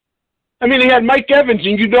that. I mean, he had Mike Evans,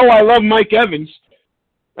 and you know I love Mike Evans,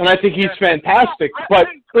 and I think he's fantastic. But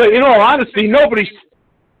in all honesty, nobody's.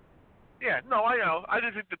 Yeah, no, I know. I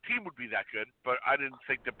didn't think the team would be that good, but I didn't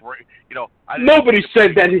think that. Nobody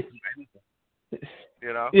said that.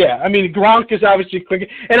 You know. Yeah, I mean Gronk is obviously clicking,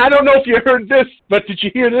 and I don't know if you heard this, but did you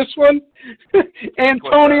hear this one?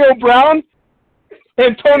 Antonio Brown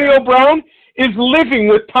is living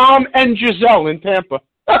with Tom and Giselle in Tampa.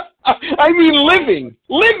 I mean,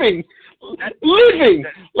 living.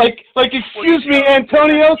 Like, excuse me,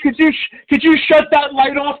 Antonio, could you shut that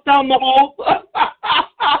light off down the hall?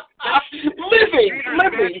 living.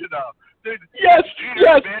 Yes.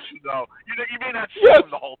 Mansion, though. You may not see him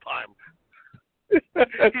the whole time. He's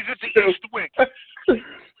at the East Wing.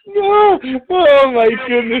 Oh my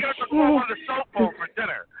goodness! You have to call on the cell phone for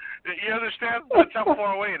dinner. You understand? That's how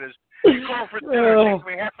far away it is. You call for dinner. It takes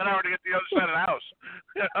me half an hour to get to the other side of the house.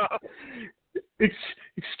 You know?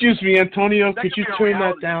 Excuse me, Antonio. Could you turn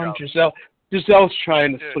that down, Giselle? Giselle's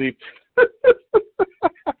trying to sleep.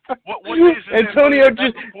 What day is it? Antonio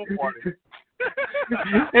just.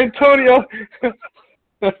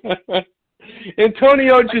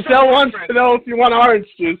 Antonio, Giselle wants to know if you want orange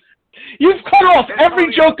juice. You've cut off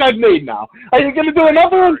every joke I've made now. Are you going to do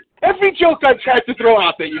another one? Every joke I've tried to throw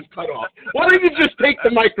out that you've cut off. Why don't you just take the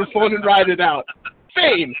microphone and ride it out?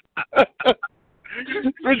 Fame.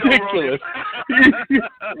 Ridiculous.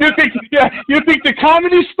 You think the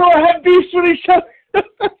Comedy Store had beefs with each other?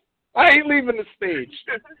 I ain't leaving the stage.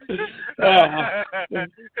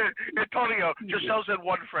 Antonio, Giselle's had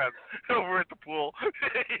one friend over at the pool,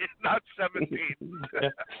 not 17.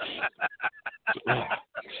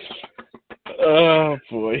 Oh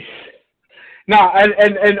boy! Now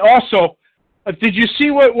and also, did you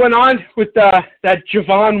see what went on with that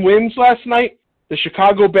Javon Wims last night, the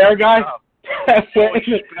Chicago Bear guy? You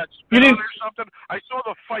didn't or something? I saw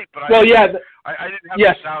the fight, but I didn't have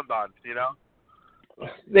the sound on. You know.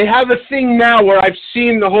 They have a thing now where I've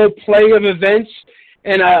seen the whole play of events,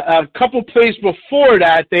 and a couple plays before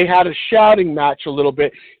that, they had a shouting match a little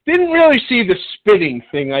bit. Didn't really see the spitting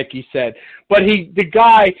thing, like he said, but the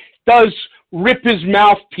guy does rip his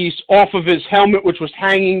mouthpiece off of his helmet, which was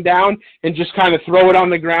hanging down, and just kind of throw it on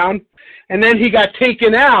the ground. And then he got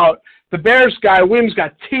taken out. The Bears guy, Wims,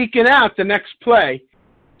 got taken out the next play,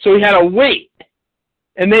 so he had to wait,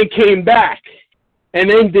 and then came back. And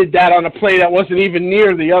then did that on a play that wasn't even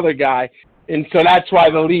near the other guy. And so that's why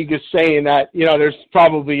the league is saying that, there's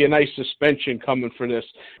probably a nice suspension coming for this.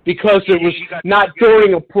 Because it was not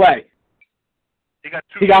during a play.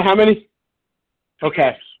 He got how many?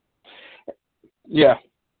 Okay. Yeah.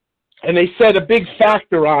 And they said a big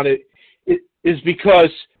factor on it is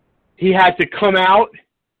because he had to come out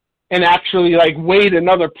and actually, wait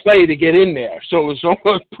another play to get in there. So it was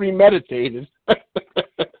almost premeditated.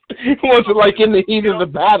 It wasn't in the heat of the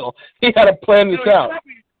battle. He had to plan this out.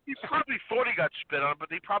 He probably thought he got spit on, but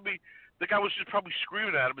the guy was just probably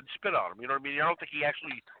screaming at him and spit on him. You know what I mean? I don't think he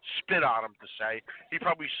actually spit on him, to say. He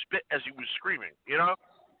probably spit as he was screaming, you know?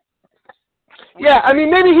 Yeah, I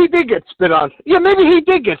mean, maybe he did get spit on. Yeah, maybe he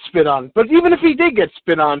did get spit on. But even if he did get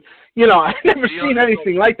spit on, I've never seen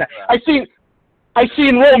anything like that. I seen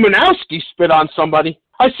Romanowski spit on somebody.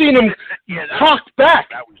 I seen him cocked back.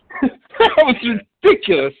 That was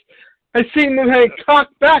ridiculous. I seen him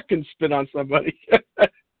cocked back and spit on somebody.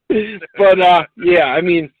 But yeah, I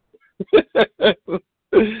mean,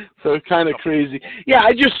 so kind of crazy. Yeah,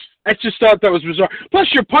 I just thought that was bizarre.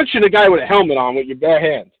 Plus, you're punching a guy with a helmet on with your bare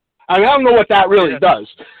hands. I mean, I don't know what that really does.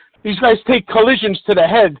 These guys take collisions to the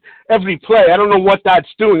head every play. I don't know what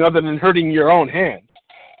that's doing other than hurting your own hand.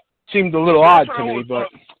 Seemed a little odd to me, but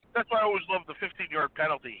that's why I always love the 15-yard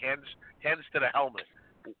penalty, hands to the helmet.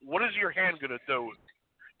 What is your hand going to do?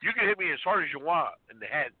 You can hit me as hard as you want in the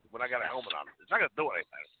head when I got a helmet on. It's not going to do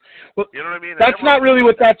anything. Well, you know what I mean? That's not really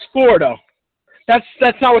what that's for, though. That's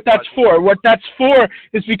not what that's for. What that's for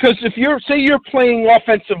is because if you're playing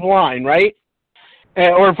offensive line, right,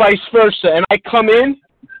 or vice versa, and I come in,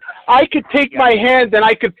 I could take my hand and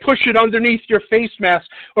I could push it underneath your face mask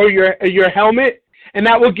or your helmet, and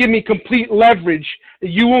that will give me complete leverage.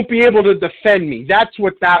 You won't be able to defend me. That's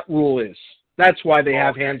what that rule is. That's why they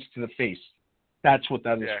have hands to the face. That's what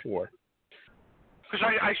that is for. Because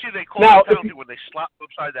I see they call it a penalty when they slap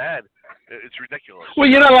upside the head. It's ridiculous. Well,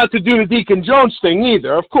 you're not allowed to do the Deacon Jones thing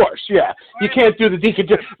either, of course. Yeah, you can't do the Deacon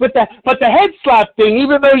Jones. But the head slap thing,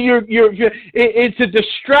 even though it's a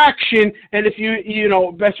distraction, and if you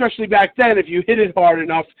know, especially back then, if you hit it hard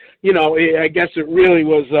enough, you know, I guess it really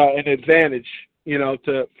was an advantage, you know,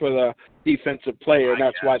 for the defensive player, and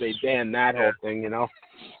that's why they banned that whole thing, you know.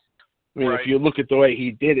 I mean, if you look at the way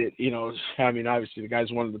he did it, you know, I mean, obviously the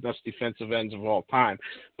guy's one of the best defensive ends of all time,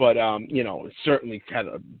 but, you know, it certainly had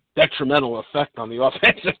a detrimental effect on the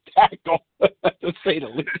offensive tackle, to say the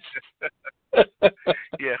least.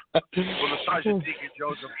 Yeah. Well, the size of Deacon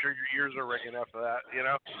Jones, I'm sure your ears are ringing after that, you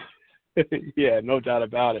know? Yeah, no doubt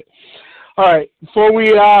about it. All right, before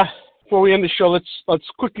we end the show, let's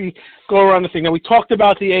quickly go around the thing. Now, we talked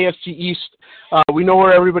about the AFC East. We know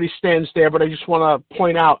where everybody stands there, but I just want to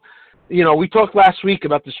point out, you know, we talked last week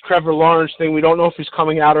about this Trevor Lawrence thing. We don't know if he's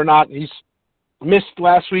coming out or not. He's missed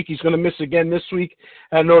last week. He's going to miss again this week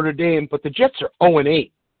at Notre Dame. But the Jets are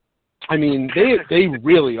 0-8. I mean, they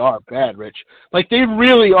really are bad, Rich. Like, they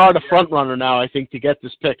really are the front runner now, I think, to get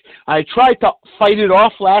this pick. I tried to fight it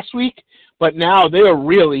off last week, but now they are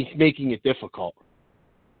really making it difficult.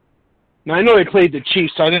 Now, I know they played the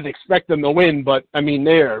Chiefs, so I didn't expect them to win, but, I mean,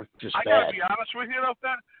 they're just bad. I got to be honest with you, though,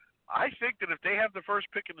 Ben. I think that if they have the first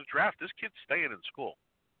pick in the draft, this kid's staying in school.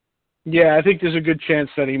 Yeah, I think there's a good chance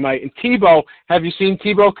that he might. And Tebow, have you seen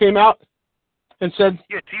Tebow came out and said,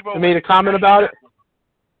 Tebow made a comment about it?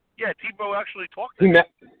 Yeah, Tebow actually talked to him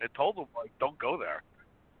and told him, like, don't go there.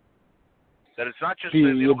 That it's not just that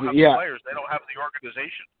they don't have the players, they don't have the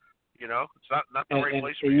organization. You know, it's not the right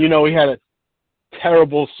place for you. You know, he had a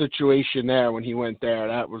terrible situation there when he went there.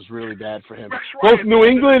 That was really bad for him. Both New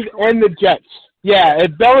England and the Jets. Yeah,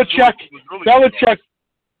 and Belichick,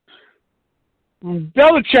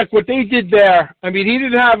 what they did there, I mean, he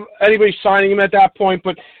didn't have anybody signing him at that point,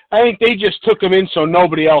 but I think they just took him in so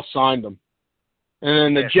nobody else signed him. And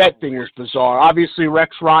then the Jet thing was bizarre. Obviously,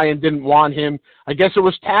 Rex Ryan didn't want him. I guess it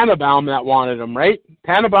was Tannenbaum that wanted him, right?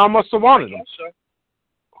 Tannenbaum must have wanted him. So.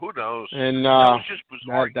 Who knows? And it was just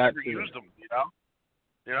bizarre. He never used them, you know?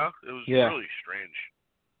 You know, it was really strange.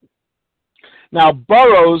 Now,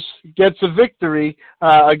 Burrows gets a victory,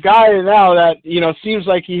 a guy now that, you know, seems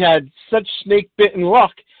like he had such snake-bitten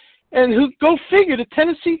luck. And who go figure, the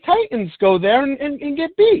Tennessee Titans go there and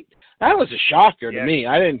get beat. That was a shocker to me.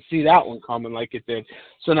 I didn't see that one coming like it did.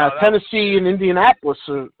 So now Tennessee and Indianapolis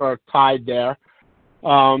are tied there.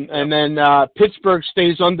 And then Pittsburgh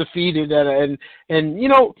stays undefeated. And you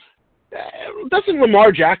know, doesn't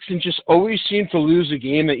Lamar Jackson just always seem to lose a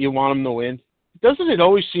game that you want him to win? Doesn't it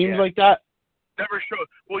always seem like that? Never show.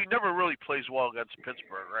 Well, he never really plays well against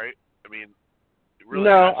Pittsburgh, right? I mean, really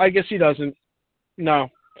no, I guess he doesn't. No,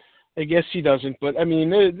 I guess he doesn't. But I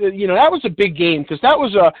mean, you know, that was a big game because that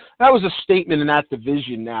was a statement in that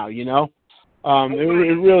division. Now, you know,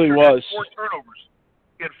 it really was. 4 turnovers.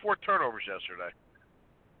 He had 4 turnovers yesterday.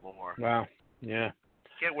 Lamar. Wow. Yeah.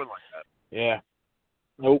 Can't win like that. Yeah.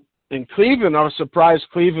 Nope. In Cleveland, I was surprised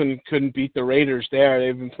Cleveland couldn't beat the Raiders there.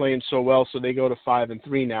 They've been playing so well, so they go to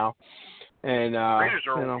 5-3 now. And Raiders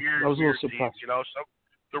are you know, weird, I was a little surprised. Teams, you know, so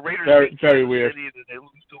the Raiders very weird. City, they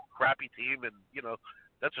lose to a crappy team, and you know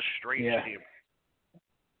that's a strange team.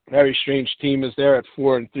 Very strange team is there at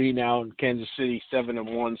 4-3 now, and Kansas City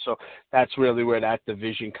 7-1. So that's really where that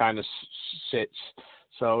division kind of sits.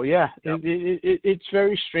 So yeah, it's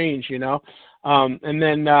very strange, you know. And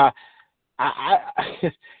then I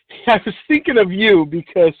was thinking of you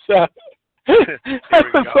because. I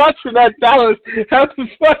was watching that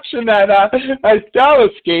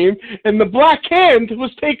Dallas game, and the black hand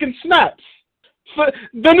was taking snaps.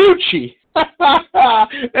 Danucci. I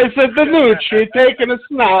said, Danucci taking a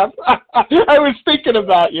snap. I was thinking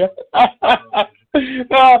about you.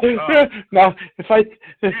 Now, if I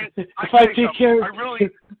take care of...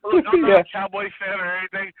 I'm not a Cowboy fan or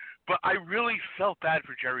anything, but I really felt bad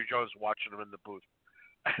for Jerry Jones watching him in the booth.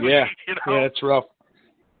 Yeah, you know? Yeah, it's rough.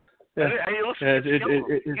 Yeah. Hey, listen,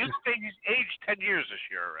 he's aged 10 years this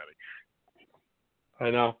year already. I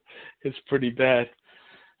know. It's pretty bad.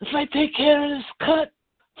 If I take care of this cut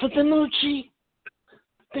for Danucci,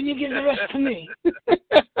 then you give the rest to me.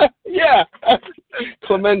 Yeah.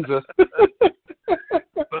 Clemenza.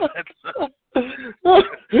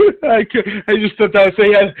 I just thought that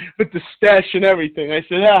was with the stash and everything. I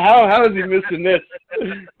said, how is he missing this?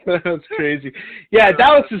 That's crazy. Yeah,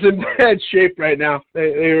 Dallas is in bad shape right now. They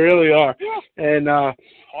really are. And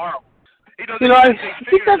horrible. I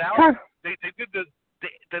think that's kind of... They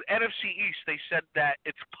the NFC East, they said that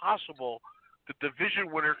it's possible the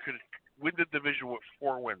division winner could win the division with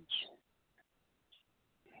 4 wins.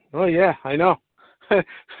 Oh yeah, I know.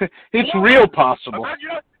 It's real possible.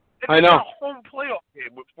 I know. A home playoff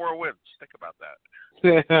game with 4 wins. Think about that.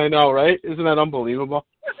 I know, right? Isn't that unbelievable?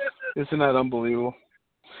 Isn't that unbelievable?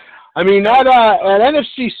 I mean, that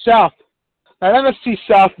NFC South. That NFC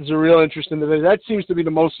South is a real interesting division. That seems to be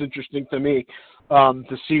the most interesting to me,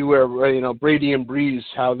 to see where Brady and Breeze,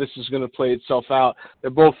 how this is going to play itself out.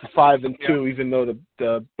 They're both 5-2, even though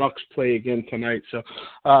the Bucks play again tonight. So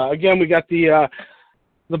again, we got the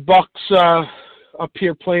Bucks up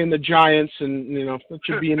here playing the Giants, and it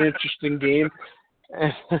should be an interesting game.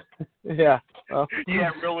 Yeah. Well,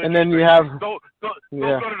 yeah, really. And then you have don't go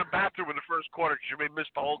to the bathroom in the first quarter because you may miss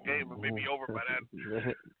the whole game. It may be over by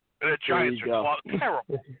then. And the Giants are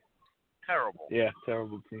terrible. Yeah,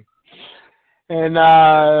 terrible team. And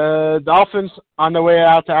Dolphins on their way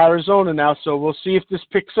out to Arizona now, so we'll see if this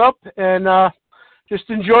picks up. And just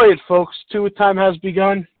enjoy it, folks. 2 time has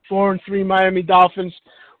begun. 4-3 Miami Dolphins.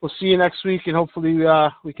 We'll see you next week, and hopefully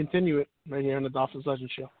we continue it right here on the Dolphins Legend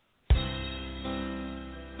Show.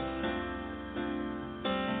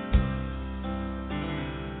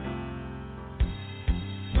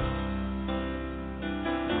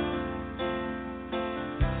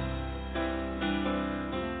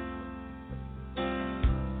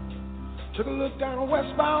 Took a look down a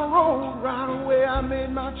westbound road, right away I made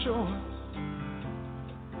my choice.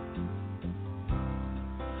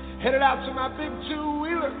 Headed out to my big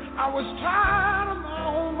 2-wheeler, I was tired of my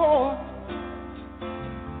own voice.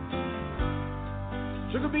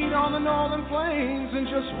 Took a beat on the northern plains and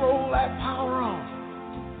just rolled that power on.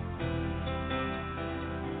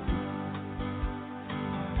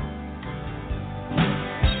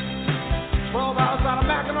 "12 hours out of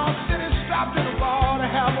Mackinac City, stopped in a bar to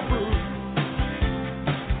have a brew.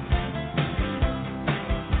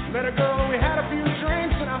 Met a girl and we had a few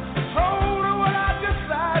drinks, and I told her what I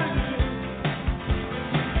decided to do.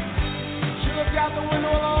 She looked out the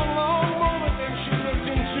window a long, long moment, then she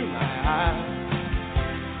looked into my eyes.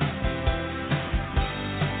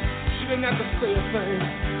 She didn't have to say a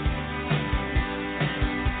thing.